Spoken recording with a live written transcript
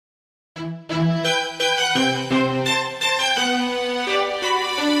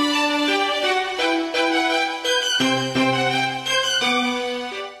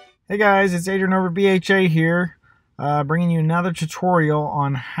guys, it's Adrian over BHA here, bringing you another tutorial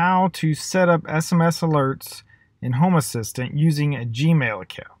on how to set up SMS alerts in Home Assistant using a Gmail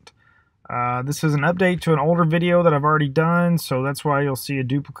account. This is an update to an older video that I've already done, so that's why you'll see a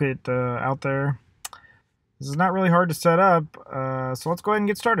duplicate out there. This is not really hard to set up, so let's go ahead and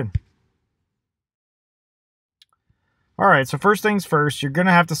get started. Alright, so first things first, you're going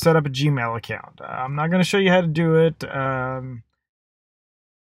to have to set up a Gmail account. I'm not going to show you how to do it.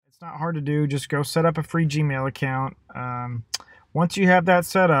 It's not hard to do. Just go set up a free Gmail account. Once you have that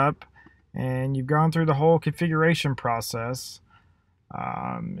set up and you've gone through the whole configuration process,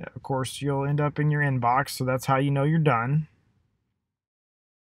 of course, you'll end up in your inbox, so that's how you know you're done.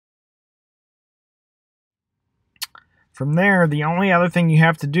 From there, the only other thing you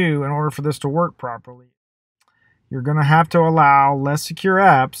have to do in order for this to work properly, you're going to have to allow less secure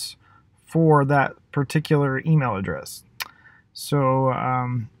apps for that particular email address. So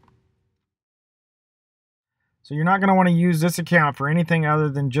you're not going to want to use this account for anything other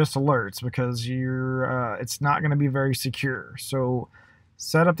than just alerts, because it's not going to be very secure. So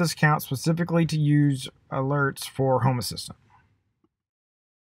set up this account specifically to use alerts for Home Assistant.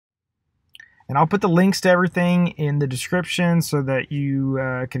 And I'll put the links to everything in the description so that you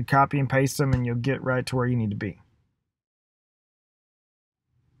can copy and paste them and you'll get right to where you need to be.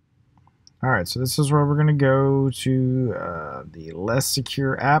 Alright, so this is where we're going to go to the less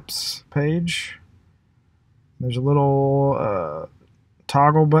secure apps page. There's a little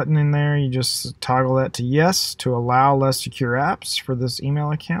toggle button in there. You just toggle that to yes to allow less secure apps for this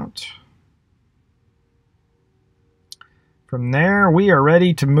email account. From there, we are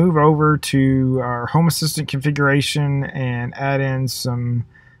ready to move over to our Home Assistant configuration and add in some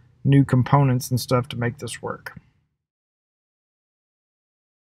new components and stuff to make this work.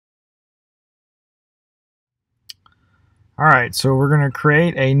 Alright, so we're going to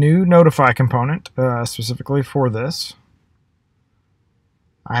create a new notify component specifically for this.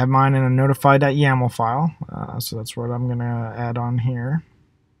 I have mine in a notify.yaml file, so that's what I'm going to add on here.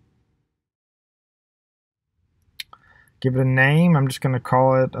 Give it a name. I'm just going to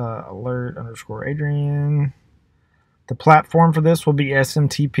call it alert_Adrian. The platform for this will be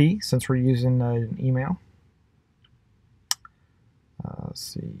SMTP since we're using an email.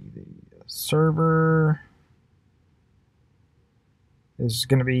 Let's see, the server is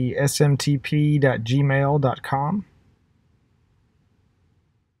going to be smtp.gmail.com.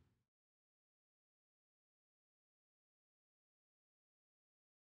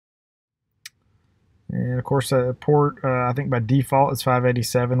 And of course, port, I think by default is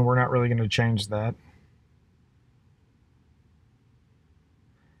 587. We're not really going to change that.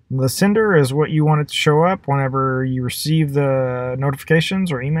 The sender is what you want it to show up whenever you receive the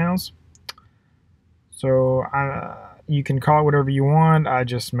notifications or emails. So you can call it whatever you want. I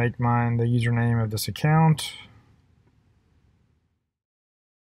just make mine the username of this account.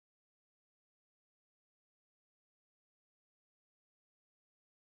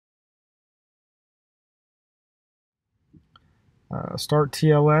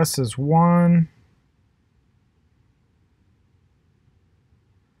 Starttls is 1.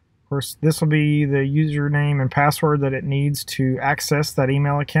 Of course, this will be the username and password that it needs to access that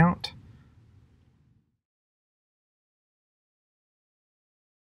email account.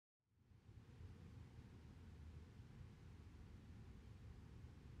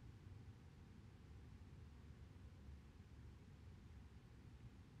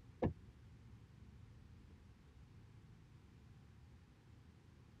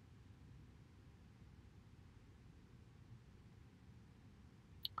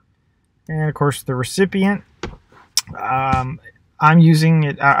 And of course, the recipient, I'm using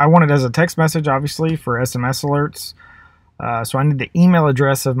it, I want it as a text message, obviously, for SMS alerts. So I need the email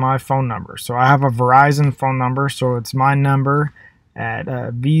address of my phone number. So I have a Verizon phone number, so it's my number at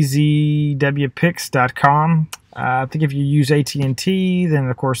vzwpix.com. I think if you use AT&T, then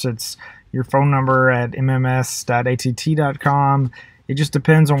of course it's your phone number at mms.att.com. It just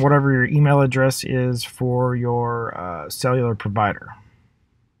depends on whatever your email address is for your cellular provider.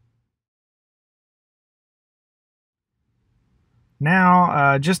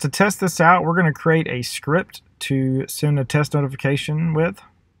 Now, just to test this out, we're going to create a script to send a test notification with.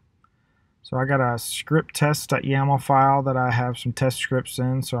 So I got a script test.yaml file that I have some test scripts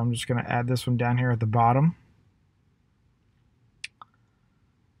in, so I'm just going to add this one down here at the bottom.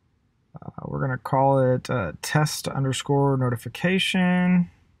 We're going to call it test_notification.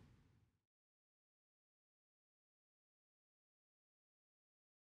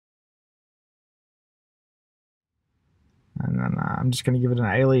 And then I'm just going to give it an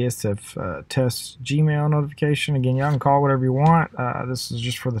alias of test Gmail notification. Again, y'all can call it whatever you want. This is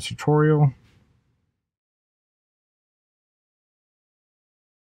just for the tutorial.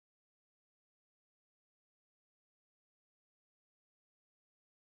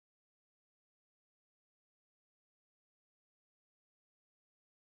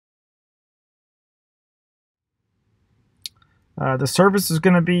 The service is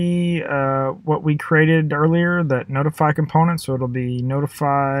going to be what we created earlier, that notify component. So it'll be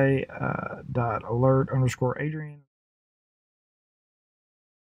notify.alert_Adrian.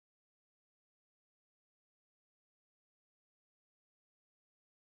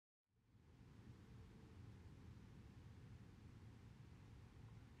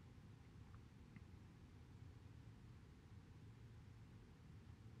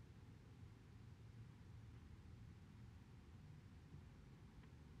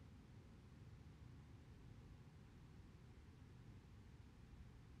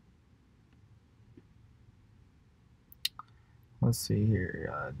 Let's see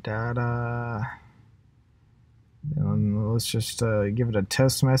here, data. And let's just give it a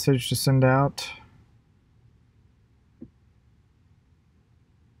test message to send out.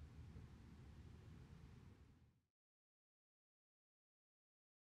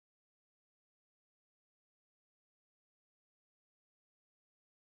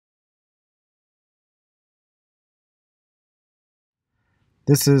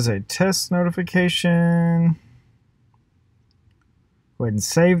 This is a test notification. Go ahead and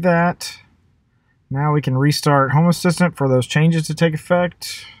save that. Now we can restart Home Assistant for those changes to take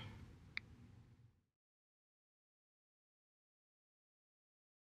effect.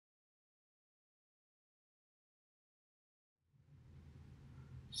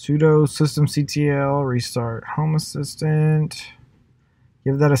 Sudo systemctl restart Home Assistant.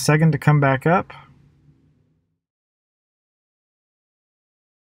 Give that a second to come back up.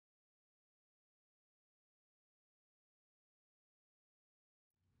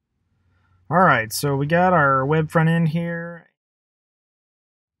 Alright, so we got our web front end here.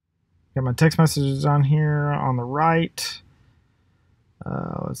 Got my text messages on here on the right.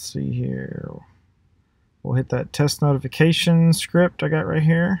 Let's see here. We'll hit that test notification script I got right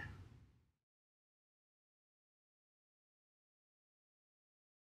here.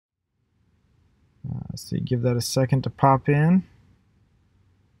 So you give that a second to pop in.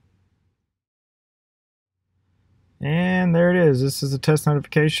 And there it is. This is a test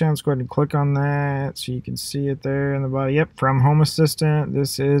notification. Let's go ahead and click on that so you can see it there in the body. Yep, from Home Assistant.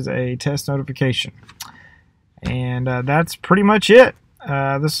 This is a test notification. And that's pretty much it.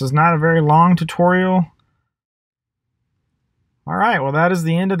 This is not a very long tutorial. Alright, well that is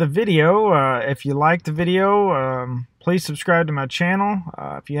the end of the video. If you liked the video, please subscribe to my channel.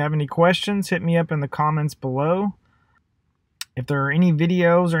 If you have any questions, hit me up in the comments below. If there are any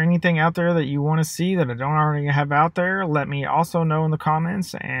videos or anything out there that you want to see that I don't already have out there, let me also know in the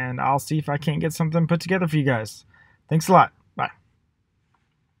comments, and I'll see if I can't get something put together for you guys. Thanks a lot.